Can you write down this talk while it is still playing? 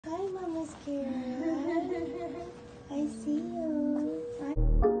Mama Scared. I see you.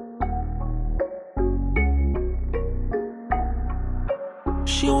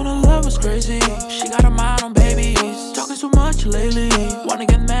 She wanna love us crazy. She got her mind on babies. Talking so much lately. Wanna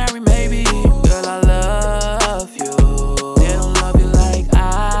get married maybe. Girl, I love you. They don't love you like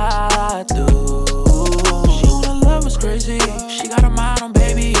I do. She wanna love us crazy. She got her mind on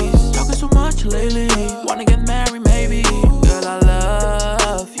babies. Talking so much lately. Wanna get married maybe. Girl, I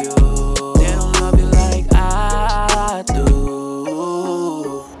love you. They don't love you like I do.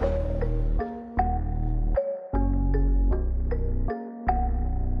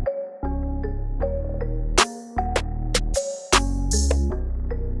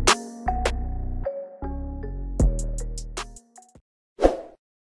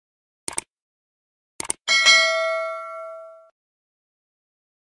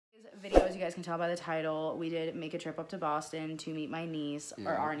 Video, as you guys can tell by the title, we did make a trip up to Boston to meet my niece,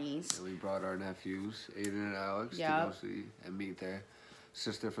 or our niece. And we brought our nephews, Aiden and Alex, to go see and meet their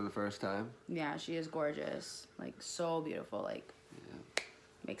sister for the first time. Yeah, she is gorgeous. Like, so beautiful. Like,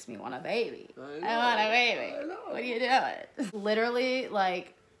 makes me want a baby. I want a baby. What are you doing? Literally,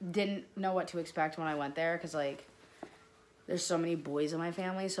 like, didn't know what to expect when I went there, because, like, there's so many boys in my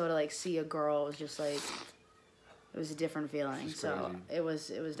family, so to, like, see a girl was just, like... It was a different feeling, so it was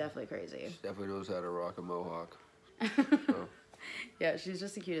definitely crazy. She definitely knows how to rock a mohawk. Yeah, she's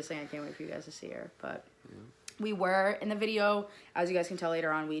just the cutest thing. I can't wait for you guys to see her. But we were in the video, as you guys can tell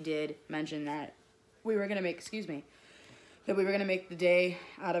later on, we did mention that we were gonna make, that we were gonna make the day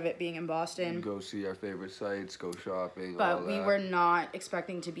out of it being in Boston. Go see our favorite sites, go shopping. But we were not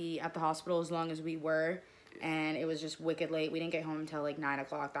expecting to be at the hospital as long as we were, and it was just wicked late. We didn't get home until like 9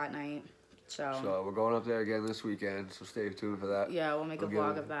 o'clock that night. So we're going up there again this weekend, so stay tuned for that. Yeah, we'll make a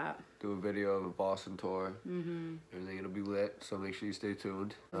vlog of that. Do a video of a Boston tour. Everything, it'll be lit, so make sure you stay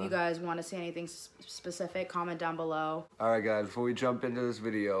tuned. If you guys want to see anything specific, comment down below. Alright guys, before we jump into this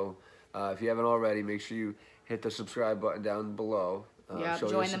video, if you haven't already, make sure you hit the subscribe button down below. Yeah,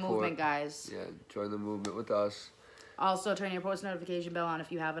 join the movement, guys. Yeah, join the movement with us. Also, turn your post notification bell on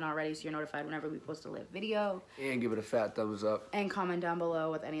if you haven't already, so you're notified whenever we post a live video. And give it a fat thumbs up. And comment down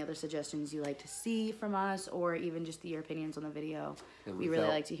below with any other suggestions you like to see from us, or even just your opinions on the video. We really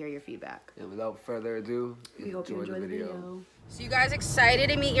like to hear your feedback. And without further ado, we hope you enjoy the video. So you guys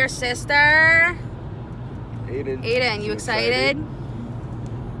excited to meet your sister? Aiden, you excited?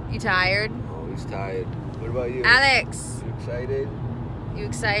 You tired? Oh, he's tired. What about you? Alex. You excited? You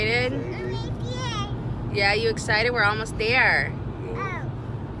excited? Yeah, you excited? We're almost there.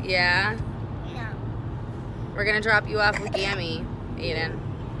 Yeah? Yeah. We're gonna drop you off with Gabby, Aiden.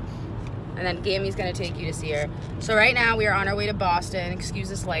 And then Gabby's gonna take you to see her. So right now we are on our way to Boston. Excuse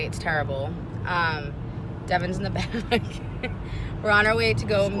this light, it's terrible. Devin's in the back. We're on our way to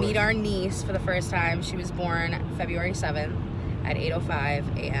go meet our niece for the first time. She was born February 7th at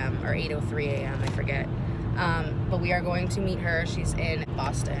 8:05 a.m. or 8:03 a.m. I forget. But we are going to meet her. She's in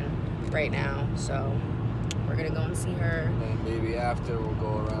Boston right now, so we're gonna go and see her. And maybe after we'll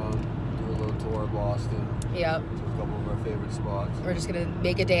go around, do a little tour of Boston. Yep. To a couple of our favorite spots. We're just gonna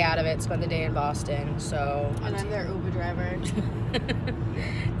make a day out of it, spend the day in Boston. So. And I'm their Uber driver.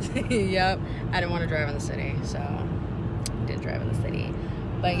 Yep. I didn't want to drive in the city, so I didn't drive in the city.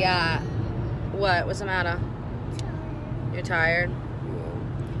 But yeah, what's the matter? You're tired?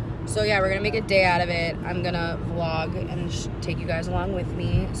 Yeah. So yeah, we're gonna make a day out of it. I'm gonna vlog and take you guys along with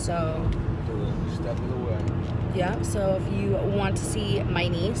me. So. Step of the way. Yeah, so if you want to see my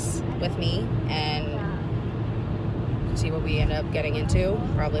niece with me and see what we end up getting into,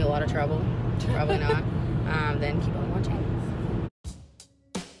 probably a lot of trouble, probably not, then keep on watching.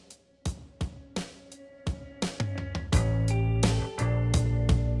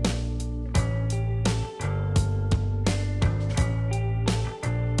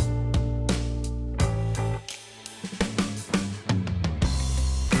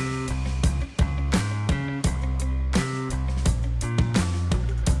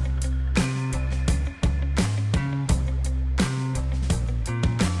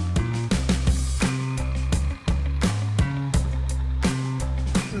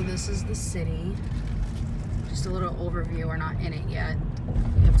 This is the city. Just a little overview. We're not in it yet.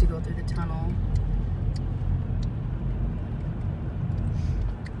 We have to go through the tunnel.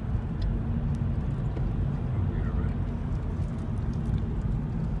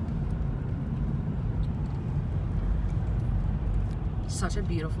 Such a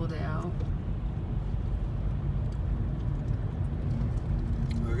beautiful day out.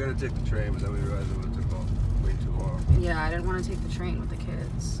 We were gonna take the train, but then we realized it would take way too long. Yeah, I didn't want to take the train with the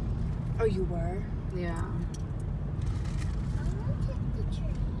kids. Oh, you were? Yeah. I want to take the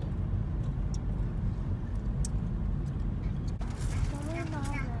train.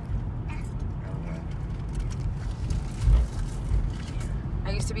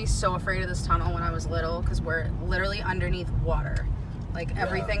 to be so afraid of this tunnel when I was little because we're literally underneath water. Like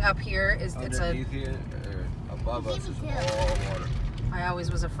everything up here is underneath here, above us is all water. I always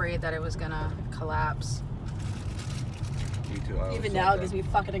was afraid that it was gonna collapse. Me too. Even now, it gives me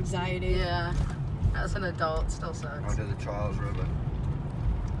fucking anxiety. Yeah. As an adult, it still sucks. Under the Charles River.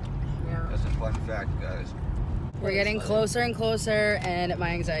 Yeah. That's a fun fact, guys. We're getting closer and closer, and my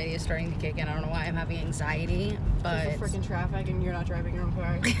anxiety is starting to kick in. I don't know why I'm having anxiety, but There's freaking traffic, and you're not driving your own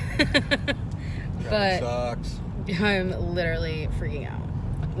car. but Sucks. I'm literally freaking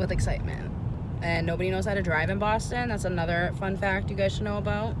out with excitement. And nobody knows how to drive in Boston. That's another fun fact you guys should know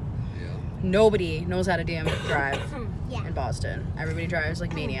about. Yeah. Nobody knows how to damn drive Yeah. in Boston. Everybody drives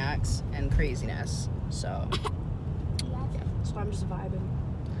like maniacs and craziness. So So I'm just vibing.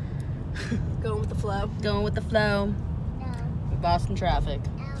 Going with the flow. going with the flow. With Boston traffic.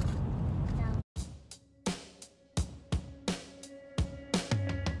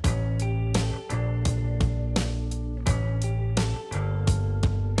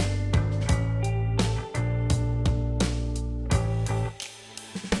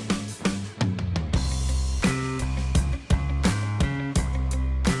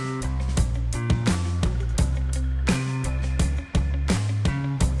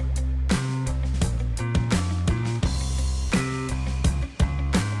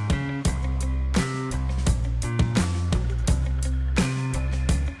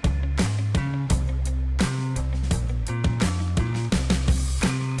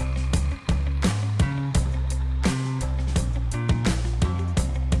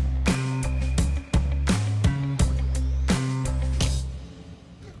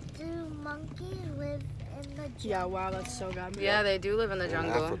 Yeah, wow, that's so good. Yeah, they do live in the In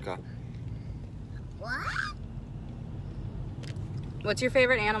jungle. Africa. What? What's your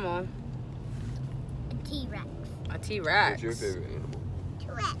favorite animal? A T-Rex. A T-Rex. What's your favorite animal?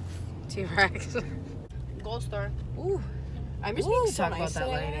 T-Rex. T-Rex. Gold star. Ooh. I'm just Ooh, being so talk nice about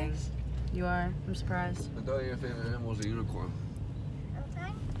that today. lighting. You are? I'm surprised. I thought your favorite animal was a unicorn.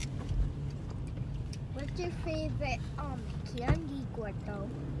 Okay. What's your favorite candy, Gordo?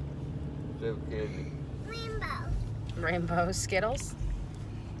 Favorite candy. Rainbow. Rainbow Skittles.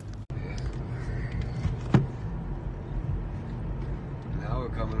 Now we're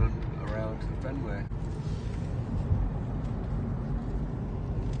coming around to Fenway.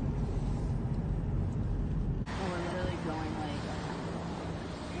 Oh, we're literally going like...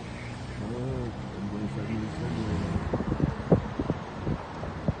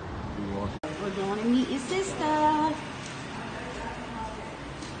 We're going to meet your sister. I'm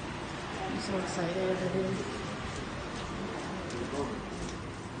so excited.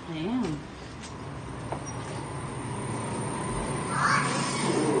 I am.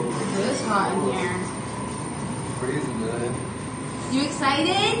 It is hot in here. Freezing, man. You excited?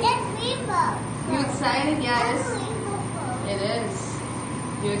 It's rainbow. You excited? Yes. Rainbow. It is.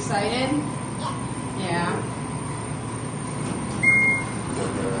 You excited? Yeah.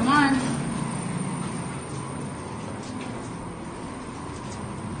 Come on.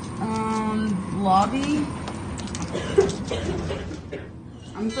 Lobby.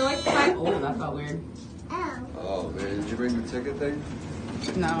 I'm so excited. Oh, that felt weird. Oh. Oh man, did you bring the ticket thing?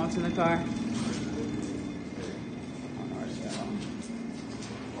 No, it's in the car.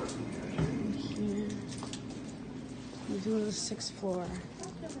 We're doing the 6th floor.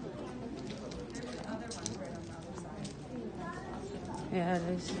 Yeah, it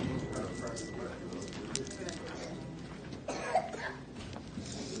is.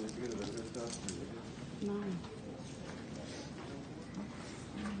 No.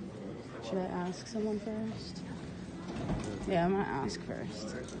 Should I ask someone first? Yeah, I'm gonna ask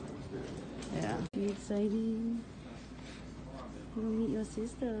first. Yeah. You excited? You gonna meet your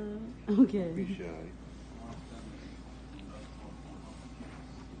sister? Okay. Be shy.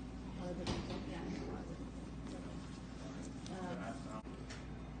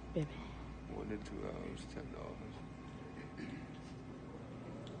 Baby. 1 to 2 hours, $10.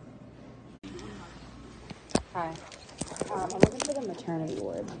 Hi. I'm looking for the maternity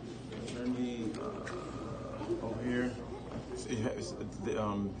ward. Maternity, over here.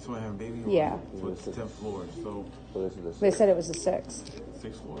 Someone having a baby? Yeah. So it's the 10th floor. So So this is the They said it was the 6th.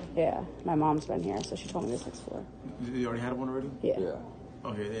 6th floor. Yeah. My mom's been here, so she told me the 6th floor. You already had one already? Yeah. Yeah.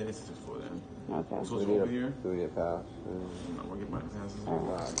 Okay, then it's the 6th floor then. Okay. So Do it's we need over here. do we need a pass? I'm gonna get my passes.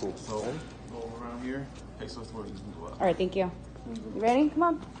 Ah, cool. So go around here. Exit floor. You can go up. All right, thank you. You ready? Come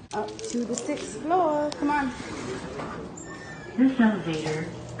on. Up to the 6th floor. Come on. This elevator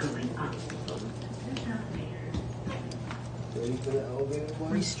going up. Ready for the elevator, boy?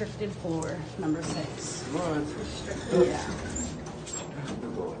 Restricted floor, number 6. Come on. Yeah.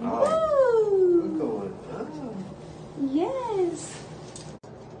 Go Woo! Yes.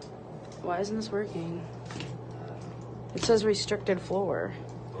 Why isn't this working? It says restricted floor,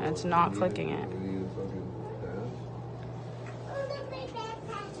 and it's not clicking it.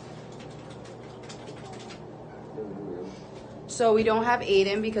 So we don't have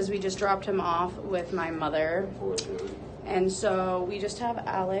Aiden because we just dropped him off with my mother. And so we just have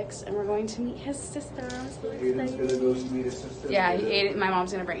Alex, and we're going to meet his sister. Aiden's gonna go meet his sister. Yeah, Aiden, my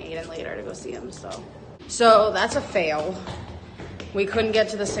mom's gonna bring Aiden later to go see him. So that's a fail. We couldn't get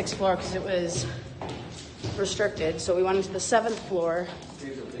to the 6th floor because it was restricted. So we went into the 7th floor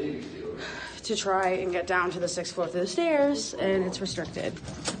to try and get down to the 6th floor through the stairs, and it's restricted.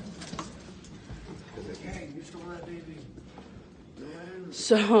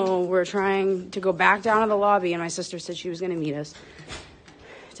 So we're trying to go back down to the lobby, and my sister said she was going to meet us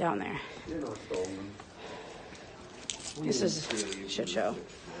down there. This is a shit show.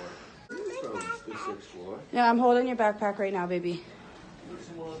 Yeah, I'm holding your backpack right now, baby.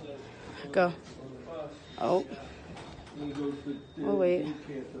 Go. Oh. Oh, wait.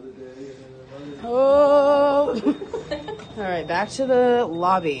 Oh. All right, back to the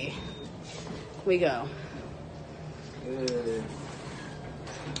lobby we go.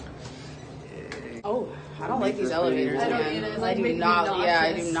 Oh, I don't like these elevators. I do not. Yeah,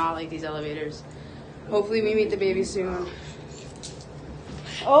 I do not like these elevators. Hopefully we meet the baby soon.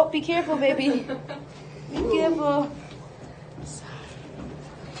 Oh, be careful, baby. Be careful.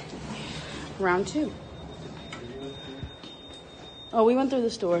 Round 2. Oh, we went through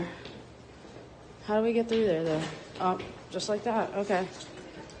this door. How do we get through there, though? Oh, just like that. Okay.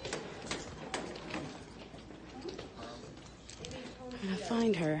 I'm gonna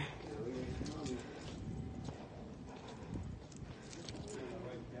find her.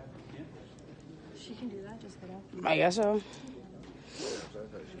 She can do that, just get up. I guess so.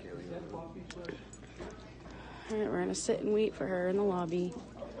 All right, we're gonna sit and wait for her in the lobby.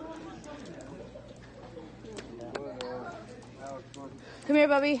 Come here,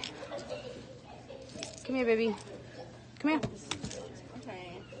 Bubby. Come here, baby. Come here.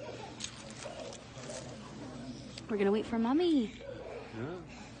 Okay. We're gonna wait for Mommy.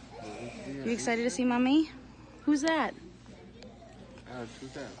 You excited to see Mommy? Who's that?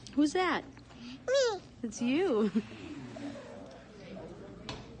 Who's that? Who's that? Me. It's you.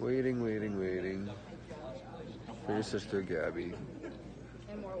 Waiting for your sister Gabby.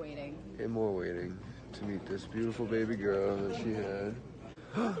 And more waiting. And more waiting to meet this beautiful baby girl that she had.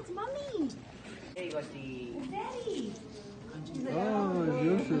 It's Mommy. Hey, Daddy. Oh,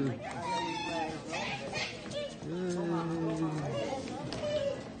 Joseph.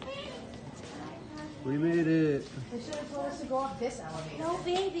 We made it. They should have told us to go up this elevator. No,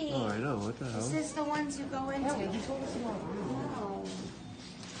 baby. Oh, I know. What the hell? This is the ones you go into. Yeah, he told us to go around.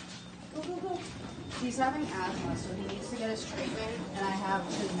 Go. He's having asthma, so he needs to get his treatment, and I have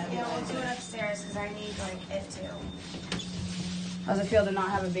his Yeah, we'll do nebulizer. it upstairs because I need it too. How's it feel to not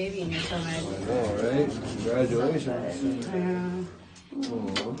have a baby in your stomach? I know, right? Congratulations. Yeah.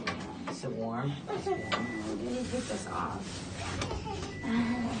 Oh. Is it warm? Let me take this off. I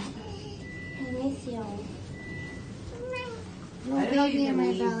miss you. I didn't know you baby in can my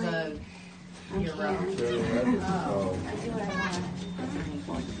leave belly. your room. I do what I want.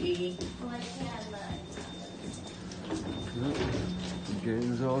 The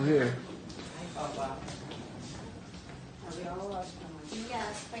gang's all here.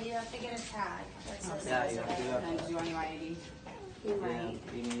 Yes, but you have to get a tag that says Yeah, you have to And do you want my ID? You might.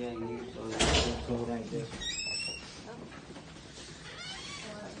 Go like this.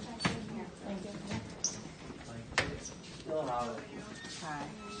 Still have it. Hi.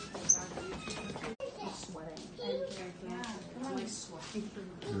 I'm sweating. I'm like sweating.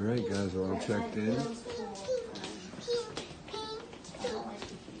 All right, guys, we're all checked in.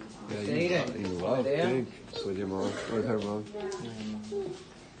 Yeah, you love pink with your mom, with her mom.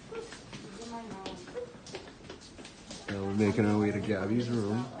 Now we're making our way to Gabby's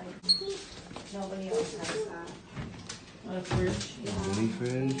room. Nobody else has that. What a fridge. Mini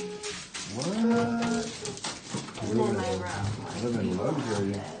fridge. What? Live in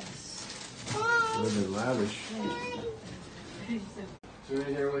luxury. Live in lavish. So right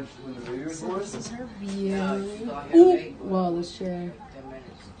here when the baby was born? This is her view. Ooh. Ooh. Wow, this chair. 10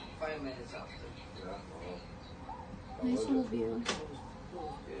 minutes. 5 minutes after. Nice little view.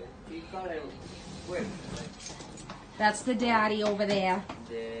 You got it quick. That's the daddy over there.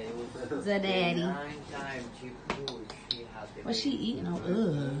 The daddy. 9 times she pushed. She had the What's she eating? Oh,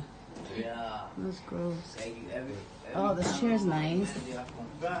 ugh. Yeah. That's gross. Every Oh, this chair's nice. they are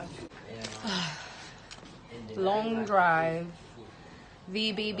compressed. Long drive.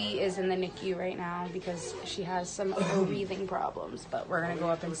 The baby is in the NICU right now because she has some breathing problems, but we're gonna go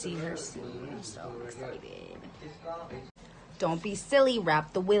up and see her soon. So excited. Don't be silly,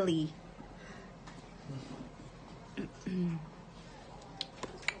 wrap the willy.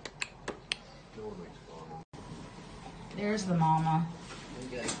 There's the mama.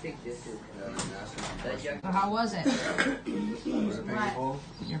 How was it? Was it painful?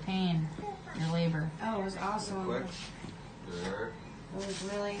 Your pain, your labor. Oh, it was awesome. Quick? Good.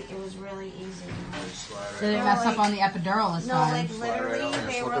 It was really easy. Did it mess up on the epidural this No, time? like Slide right literally, on your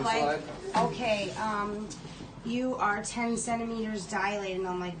they slip were and like, slide? okay, you are 10 centimeters dilated. And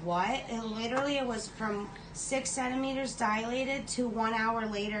I'm like, what? It was from 6 centimeters dilated to 1 hour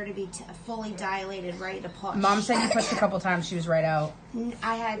later to be fully dilated, ready to push. Mom said you pushed a couple times. She was right out.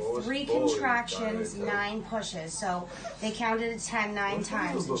 I had What was 3 fully contractions, dilated? 9 pushes. So they counted to 10 9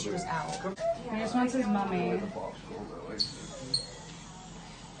 times and she was out. He just wants his mommy.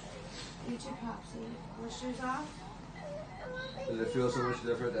 You too, Popsy. Your shoes off? Does it feel so much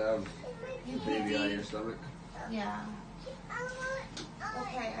different to have You the baby on can't your stomach? Yeah.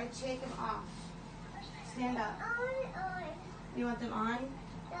 Okay, I take them off. Stand up. You want them on?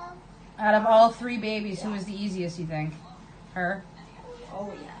 Out of all 3 babies, who was the easiest, you think? Her?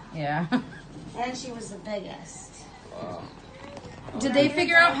 Oh, yeah. Yeah. And she was the biggest. Wow. Did they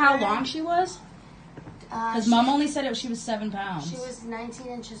figure out how long she was? Because She- Mom only said she was 7 pounds. She was 19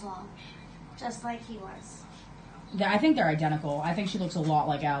 inches long, just like he was. I think they're identical. I think she looks a lot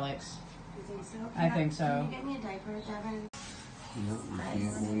like Alex. You think so? I think so. Can you get me a diaper, Devin? Yep, you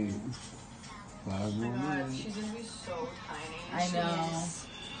can't wait. 5 more minutes. She's gonna be so tiny. I know.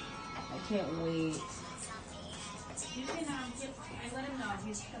 I can't wait. You can I let him know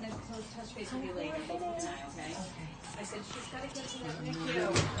he's gonna touch base with you later. Keep an eye, okay? I said she's gotta get to that NICU.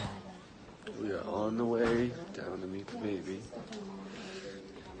 We are on the way down to meet the baby.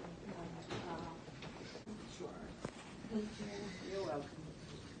 You're welcome.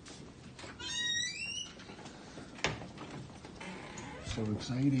 So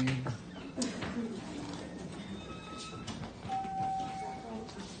excited.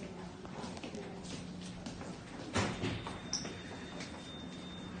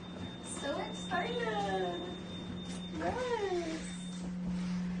 So excited. Yes.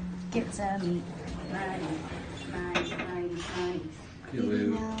 Get to meet. Can't You wait.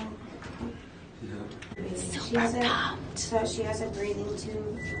 know, so she has a breathing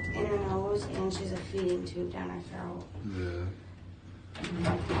tube in her nose and she's a feeding tube down her throat. Yeah.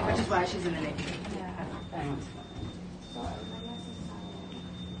 Which is why she's in the NICU. Yeah. Thanks.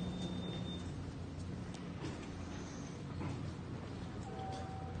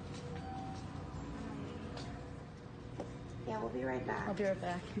 Yeah, we'll be right back. I'll be right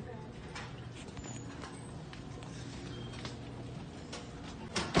back.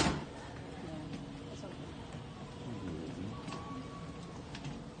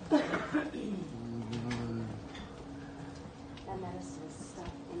 That medicine is stuck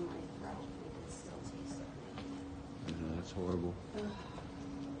in my throat. You can still taste it. Yeah, that's horrible.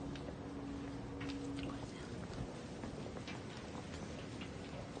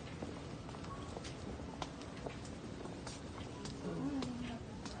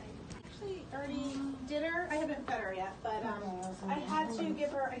 Actually already did her. I haven't fed her yet, but I gave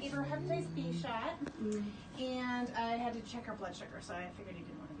her a hepatitis B shot, and I had to check her blood sugar, so I figured you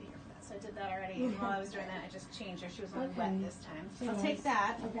didn't want to be here for that. So I did that already, and while I was doing that, I just changed her. She was on wet this time. So I'll take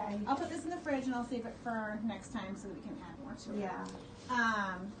that. Okay. I'll put this in the fridge, and I'll save it for next time so that we can add more to it. Yeah.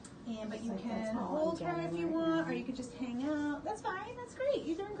 But you can hold her if you want, or you could just hang out. That's fine. That's great.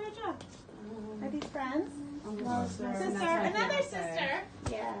 You're doing a great job. Are these friends? Sister. Another sister.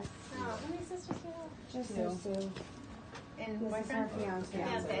 Yes. Oh, how many sisters do you have? Just Sue. And This is boyfriend? her fiance.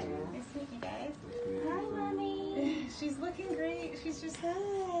 Nice to meet you guys. Hi, Mommy. She's looking great. She's just Hi.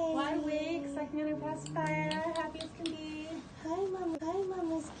 wide awake, sucking on her pacifier, happy as can be. Hi, Mama. Hi,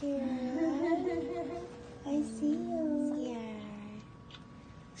 Mama's Kira. I see you. Yeah.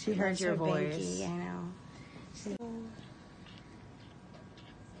 She heard your voice. Binky, I know.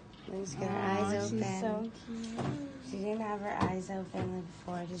 She's got her eyes open. She's so cute. She didn't have her eyes open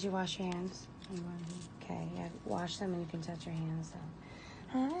before. Did you wash your hands? Okay, yeah, wash them and you can touch your hands though.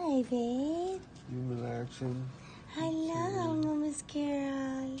 Hi, babe. You relaxing? Hello, Mama's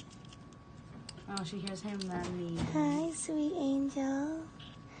Carol. Oh, she hears him, Mommy. Hi, sweet angel.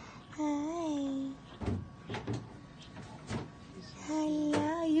 Hi.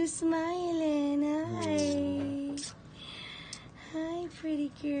 Hello, you smiling. Hi. Hi, pretty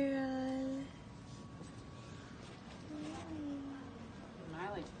girl. Am I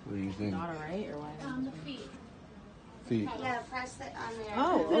like What do you think? not alright or what? The feet. feet. Yeah, press it on there.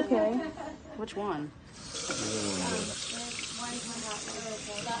 Oh, okay. Which one?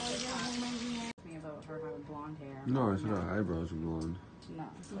 Me about her having blonde hair. No, it's not. Eyebrows are blonde. No,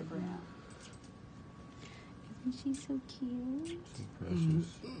 it's like brunette. Isn't she so cute? So precious.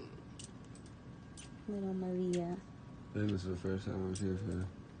 Little Malia. I think this is the first time I was here for the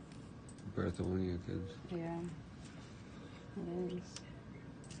birth of one of your kids. Yeah, it is.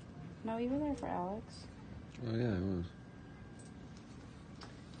 No, you were there for Alex. Oh yeah, it was.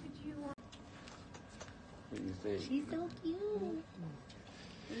 What do you think? She's so cute.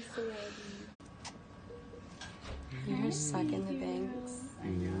 She's so You're sucking the bangs.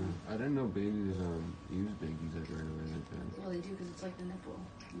 Yeah. I didn't know babies use bankies like right away like that. Well, they do because it's like the nipple.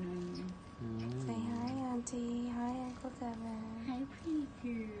 You know what I mean? Say hi, Auntie. Hi, Uncle Kevin. Hi, pretty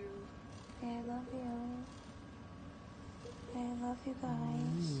girl. I love you. I love you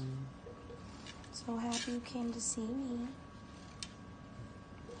guys. So happy you came to see me.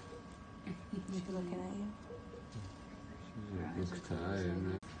 Looking at you. She's looks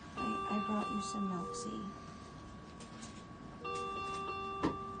tired. I brought you some milk tea.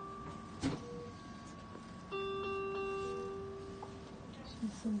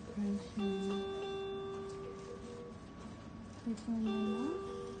 She's so precious. What's going on?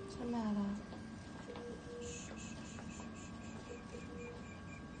 What's the matter?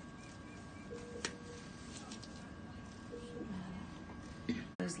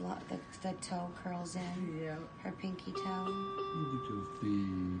 There's the toe curls in. Yeah. Her pinky toe. Look at your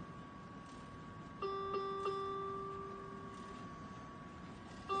feet.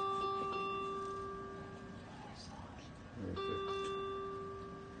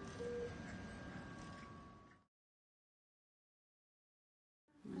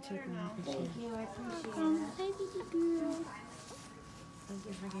 Perfect. Thank you, I appreciate it. Thank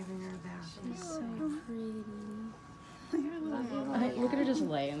you for giving her a bath. She's so pretty. Look at her just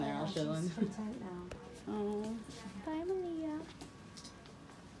laying there all chilling. She's content now. Oh. Bye, Malia.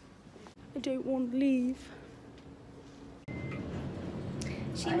 I don't want to leave.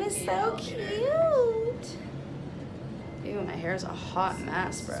 She was so cute. Ew, my hair's a hot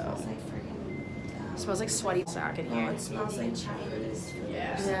mess, bro. Smells like friggin' It smells like sweaty sack in no, here. it smells like Chinese food.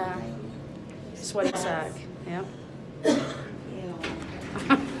 Yeah. Sweaty sack. Yep.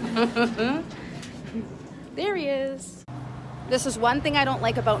 There he is. This is one thing I don't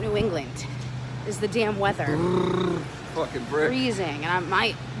like about New England, is the damn weather. Fucking brick. Freezing, and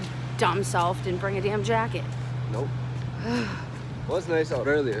my dumb self didn't bring a damn jacket. Nope. Was nice out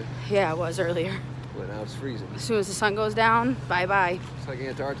earlier. Yeah, it was earlier. But now it's freezing. As soon as the sun goes down, bye-bye. It's like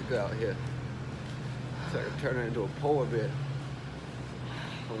Antarctica out here. It's like I'm turning into a polar bear.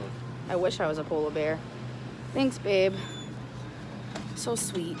 Hold on. I wish I was a polar bear. Thanks, babe. So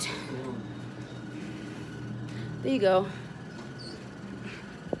sweet. There you go.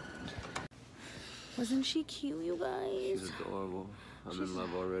 Wasn't she cute, you guys? She's adorable. I'm in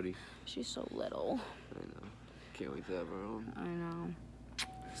love already. She's so little. I know. Can't wait to have her own. I know.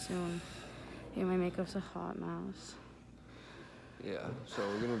 Soon. Yeah, my makeup's a hot mess. Yeah, so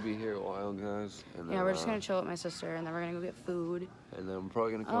we're gonna be here a while, guys. And then, Yeah, we're just gonna chill with my sister, and then we're gonna go get food. And then we're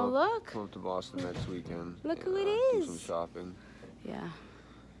probably gonna Oh, look. come up to Boston next weekend. Look and, who it Do is. some shopping. Yeah.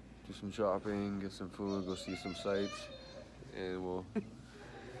 Do some shopping, get some food, go see some sights, and we'll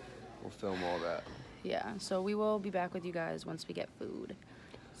film all that. Yeah, so we will be back with you guys once we get food.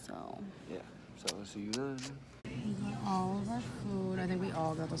 So. Yeah, so I'll see you then. We got all of our food. I think we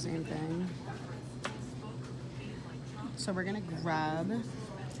all got the same thing. So we're gonna grab,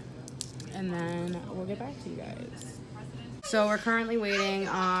 and then we'll get back to you guys. So we're currently waiting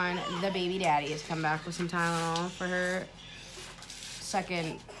on the baby daddy to come back with some Tylenol for her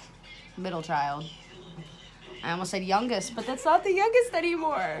second middle child. I almost said youngest, but that's not the youngest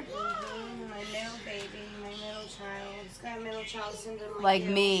anymore. My middle baby, my middle child. It's got middle child syndrome. Like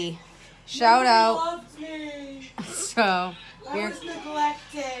me. Shout out. Loved me. So I we're was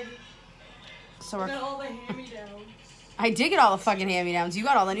neglected. so we're Got all the hand-me-downs. I did get all the fucking hand-me-downs. You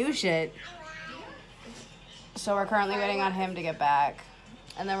got all the new shit. So we're currently waiting on him to get back.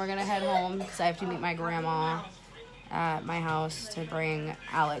 And then we're going to head home because I have to meet my grandma at my house to bring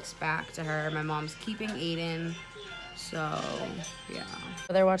Alex back to her. My mom's keeping Aiden. So, yeah.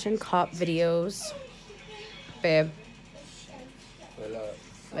 They're watching cop videos. Babe. What up?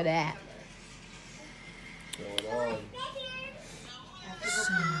 What that? What's going on?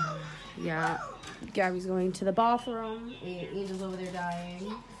 So, yeah. Gabby's going to the bathroom. Angel's over there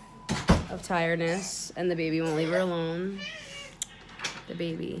dying of tiredness, and the baby won't leave her alone. The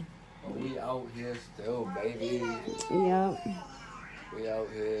baby. We out here still, baby. Yep. We out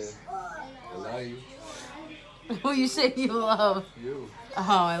here. I love you. Who you say you love? You. Oh,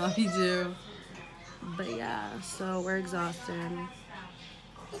 I love you too. But yeah, so we're exhausted.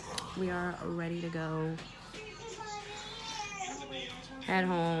 We are ready to go. Head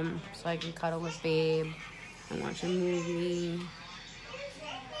home so I can cuddle with Babe and watch a movie.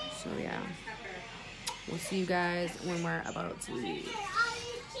 So yeah, we'll see you guys when we're about to leave.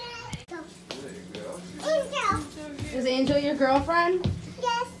 Is Angel your girlfriend?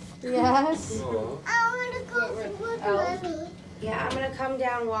 Yes. Yes. I want to go with Mommy. Yeah, I'm gonna come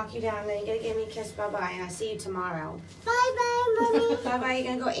down, walk you down, then you're gonna give me a kiss, bye-bye, and I'll see you tomorrow. Bye-bye, Mommy. Bye-bye,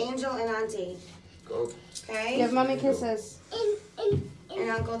 you're gonna go Angel and Auntie. Go. Okay? Give Mommy kisses. And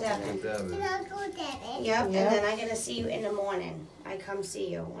Uncle Devin. Devin. And Uncle Devin. Yep, and then I'm gonna see you in the morning. I come see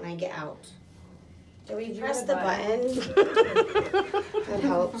you when I get out. Do we press the button? That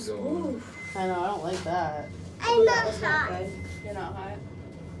helps. Ooh. I know, I don't like that. I'm not hot. You're not hot?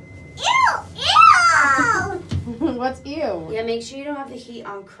 Ew! What's ew? Yeah, make sure you don't have the heat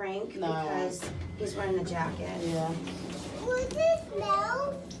on crank No. because he's wearing the jacket. Yeah. What does it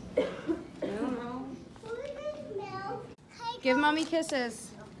smell? I don't know. What does it smell? Give Mommy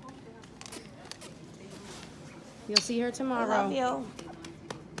kisses. You'll see her tomorrow. I love you.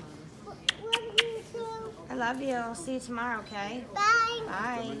 I love you. I'll see you tomorrow, okay? Bye.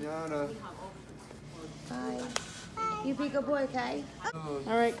 Bye. Manana. Bye. You be a good boy, okay?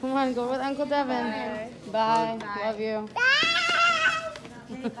 All right, come on, go with Uncle Devin. Bye. Love you. Bye.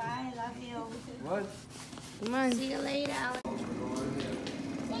 Okay, bye. Love you. What? Come on. See you later.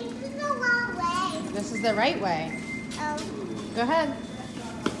 This is the wrong way. This is the right way. Oh. Go ahead.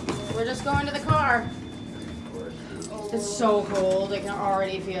 We're just going to the car. It's so cold. I can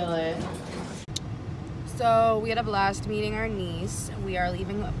already feel it. So we had a blast meeting our niece. We are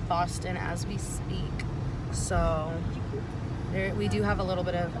leaving Boston as we speak. So we do have a little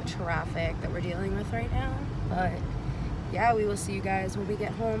bit of traffic that we're dealing with right now. But yeah, we will see you guys when we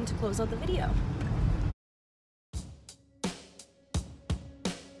get home to close out the video.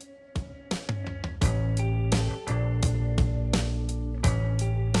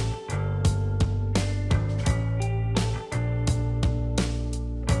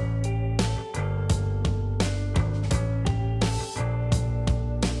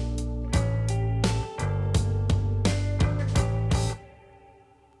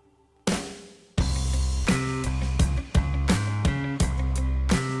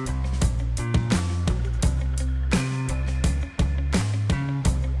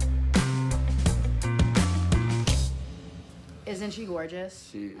 Isn't she gorgeous?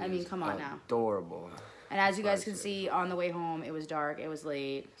 She I mean, come on now. Adorable. And as you guys can see, on the way home, it was dark, it was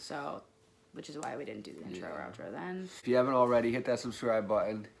late, so, which is why we didn't do the intro or outro then. If you haven't already, hit that subscribe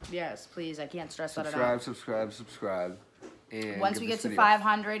button. Yes, please, I can't stress that enough. Subscribe. And Once we get to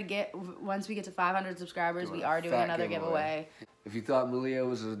 500, once we get to 500 subscribers, we are doing another giveaway. If you thought Malia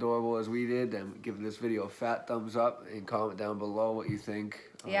was as adorable as we did, then give this video a fat thumbs up and comment down below what you think.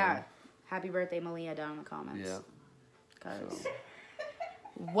 Yeah. Happy birthday, Malia, down in the comments. Yeah. Because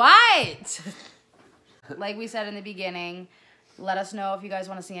what? Like we said in the beginning, let us know if you guys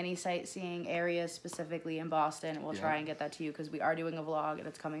want to see any sightseeing areas specifically in Boston. We'll try and get that to you because we are doing a vlog and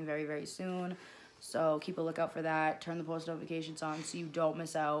it's coming very, very soon. So keep a lookout for that. Turn the post notifications on so you don't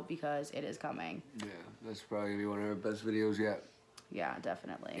miss out because it is coming. Yeah, that's probably going to be one of our best videos yet. Yeah,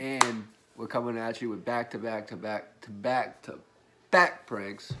 definitely. And we're coming at you with back-to-back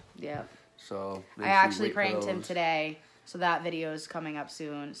pranks. Yeah. So I actually pranked him today, so that video is coming up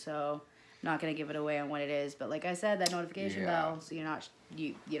soon. So I'm not gonna give it away on what it is, but like I said, that notification bell, so you're not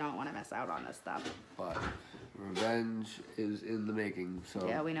you don't want to miss out on this stuff. But revenge is in the making. So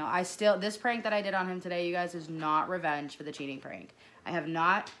yeah, we know. This prank that I did on him today, you guys, is not revenge for the cheating prank. I have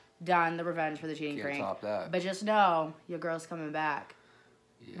not done the revenge for the cheating prank. Can't top that. But just know your girl's coming back.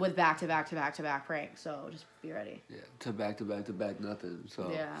 Yeah. With back-to-back pranks, so just be ready. Yeah, to back nothing. So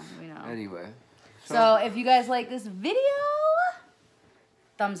yeah, we know. Anyway, so if you guys like this video,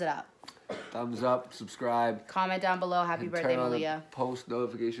 thumbs it up. Thumbs up, subscribe. Comment down below. Happy birthday, Malia. Post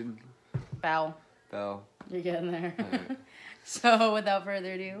notification bell. You're getting there. Right. So without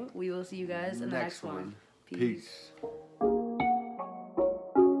further ado, we will see you guys in the next one. Peace.